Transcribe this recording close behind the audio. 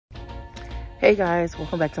Hey guys,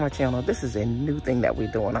 welcome back to my channel. This is a new thing that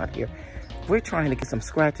we're doing out here. We're trying to get some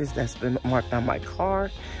scratches that's been marked on my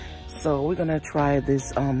car. So we're gonna try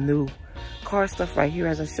this new car stuff right here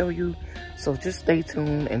as I show you. So just stay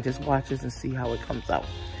tuned and just watch this and see how it comes out.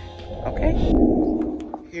 Okay?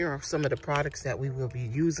 Here are some of the products that we will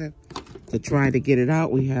be using to try to get it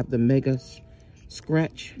out. We have the Mega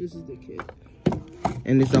Scratch. This is the kit.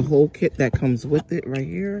 And there's a whole kit that comes with it right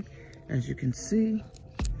here. As you can see,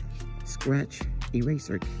 scratch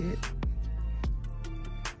eraser kit.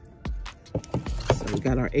 So we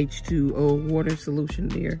got our H2O water solution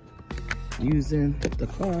there, using the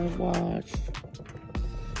car wash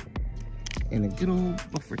and a good old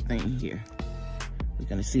buffer thing here. We're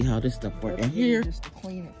gonna see how this stuff works. And here, just to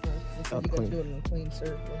clean it first. Oh, You gotta do it in a clean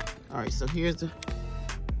circle. all right, so here's the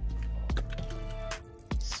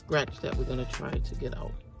scratch that we're gonna try to get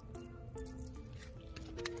out.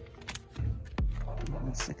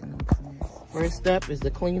 1 second. First step is to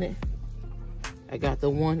clean it. I got the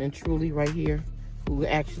one and truly right here who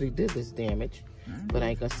actually did this damage. But I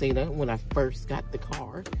ain't gonna say that when I first got the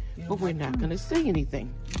car. But we're not gonna say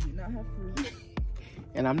anything. You do not have to.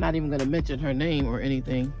 And I'm not even gonna mention her name or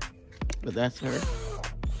anything. But that's her.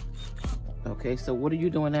 Okay, so what are you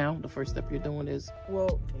doing now? The first step you're doing is?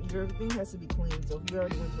 Well, your thing has to be clean. So if you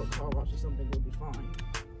already went to a car wash or something, you'll be fine.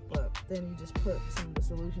 But then you just put some of the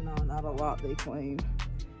solution on. Not a lot, they claim.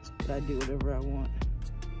 But I do whatever I want.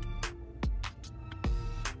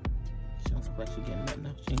 She don't look like she getting nothing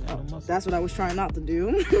else. She ain't got no muscle. That's what I was trying not to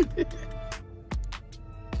do.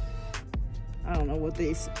 I don't know what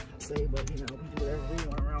they say, but you know, we do whatever we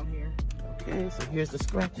want around here. Okay, so here's the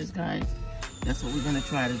scratches, guys. That's what we're gonna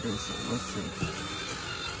try to do, so let's see.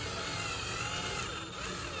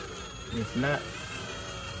 If not,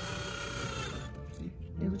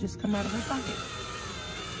 it will just come out of her pocket.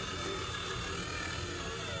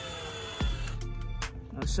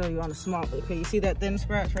 I'll show you on the small. Okay, you see that thin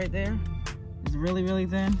scratch right there? It's really, really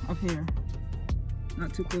thin up here.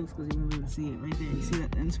 Not too close because you won't be able to see it right there. You see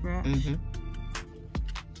that thin scratch? Mm-hmm.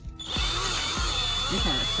 It's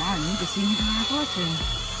kind of shiny. You can see me in my reflection.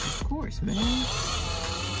 Of course, man.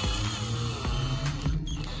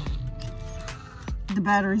 The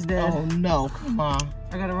battery's dead. Oh no, come on.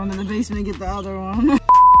 I gotta run to the basement and get the other one.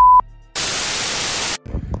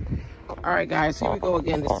 All right, guys, here we go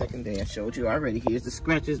again. The second day I showed you already. Here's the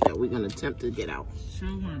scratches that we're gonna attempt to get out. Show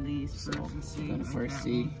one of these first and see. We're gonna first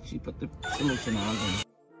see. She put the solution on.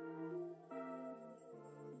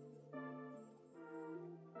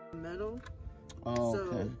 Metal. Oh, okay.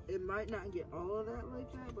 So it might not get all of that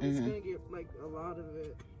like that, but it's gonna get like a lot of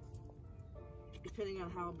it. Depending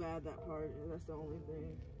on how bad that part is, that's the only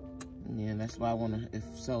thing. Yeah, that's why I wanna, if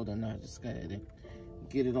so, then I just gotta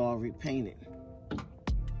get it all repainted.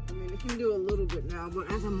 I mean, it can do a little bit now,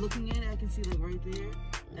 but as I'm looking at it, I can see like right there,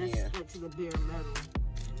 that's like to the bare metal.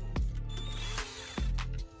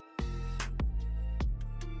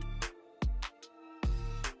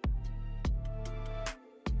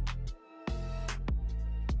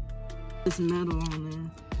 This metal on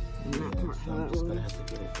there. And that part, So I'm just gonna have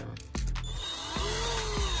to get it done.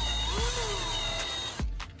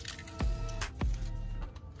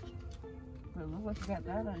 But it looks like you got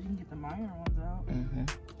that out. You can get the minor ones out. Mm-hmm.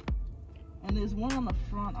 And there's one on the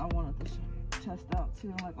front I wanted to test out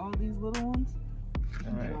too. Like all these little ones.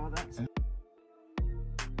 All right. All that stuff.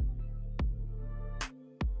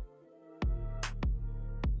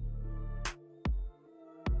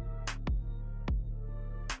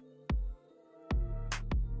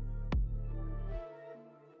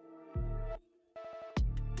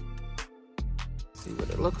 See what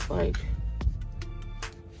it looks like.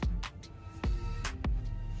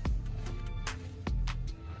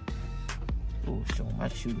 Oh, show my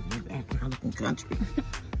shoes in the back. I look in country.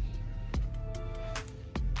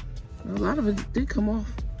 A lot of it did come off.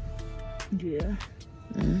 Yeah.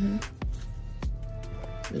 Mm-hmm.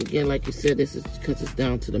 And again, like you said, this is because it's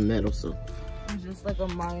down to the metal, so. It's just like a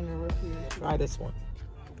minor repair. Try this one.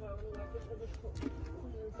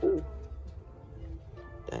 Ooh.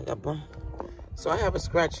 Dang, I bumped. So I have a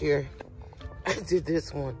scratch here. I did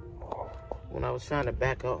this one when I was trying to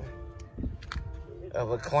back up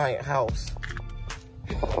of a client house.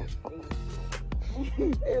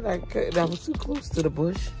 And I was too close to the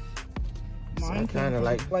bush. Mine so kind of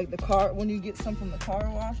like the car, when you get some from the car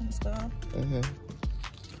wash and stuff. Mm-hmm.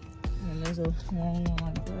 And there's a small one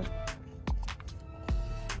like that.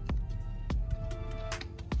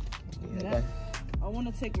 Yeah. I want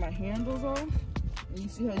to take my handles off. And you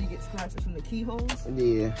see how you get scratches from the keyholes?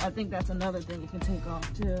 Yeah. I think that's another thing you can take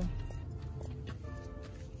off too.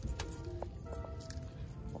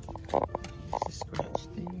 Scratch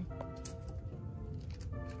there.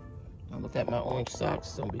 at my orange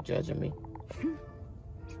socks. Don't be judging me.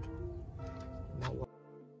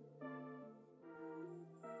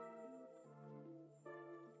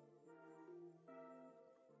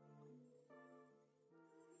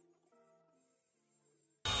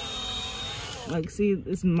 Like, see,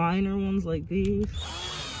 it's minor ones like these.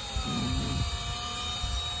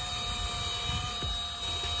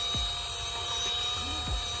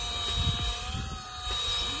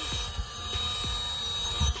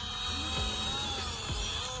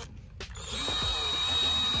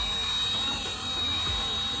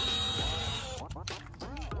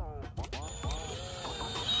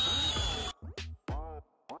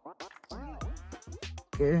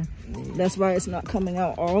 Yeah. That's why it's not coming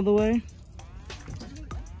out all the way.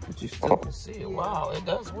 But you still can see it. Wow, it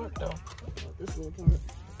does work though. This little part.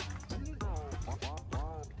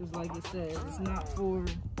 Because like it says, it's not for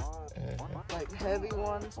like heavy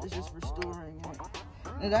ones, it's just for storing it.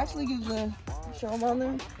 It actually gives a, show them on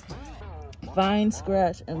there, fine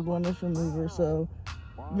scratch and blemish remover, so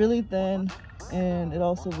really thin, and it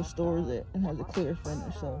also restores it and has a clear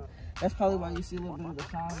finish, so that's probably why you see a little bit of the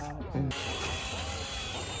shine on it.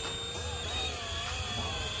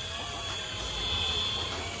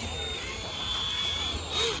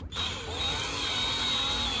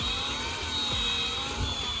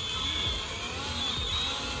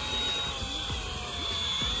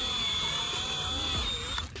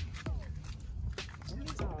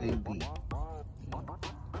 Baby.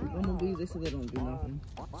 Bumblebees, they say they don't do nothing.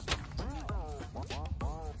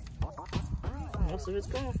 Most of it's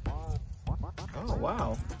gone. Oh,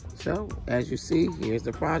 wow. So, as you see, here's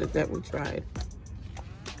the product that we tried.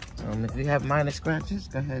 If you have minor scratches,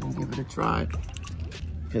 go ahead and give it a try.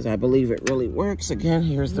 Because I believe it really works. Again,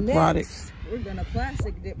 here's the product. We're going to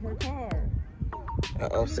plastic dip her car.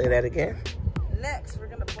 Uh-oh, say that again. Next, we're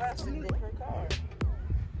going to plastic dip her car.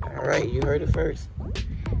 All right, you heard it first.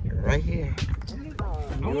 Right here.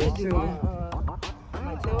 I'm going to do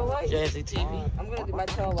my tail lights. Jazzy TV. I'm going to do my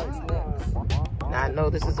tail lights next. Now, I know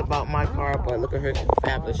this is about my car, but look at her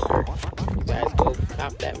fabulous shirt. You guys go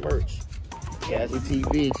cop that merch. Jazzy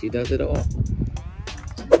TV, she does it all.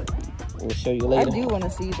 We'll show you later. I do want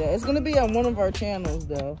to see that. It's going to be on one of our channels,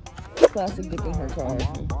 though. Plastic dipping her car.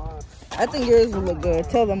 I think yours will look good.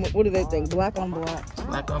 Tell them, what do they think? Black on black?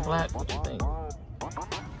 Black on black? What do you think?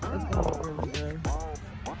 It's going to look really good.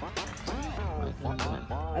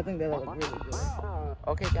 I think that'll look really good.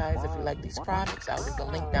 Okay, guys, if you like these products, I'll leave the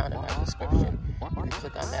link down in my description. You can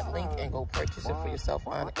click on that link and go purchase it for yourself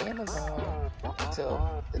on Amazon.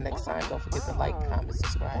 Until the next time, don't forget to like, comment,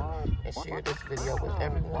 subscribe, and share this video with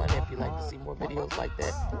everyone. If you'd like to see more videos like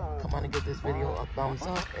that, come on and give this video a thumbs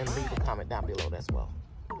up and leave a comment down below as well.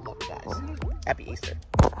 Love you guys. Happy Easter.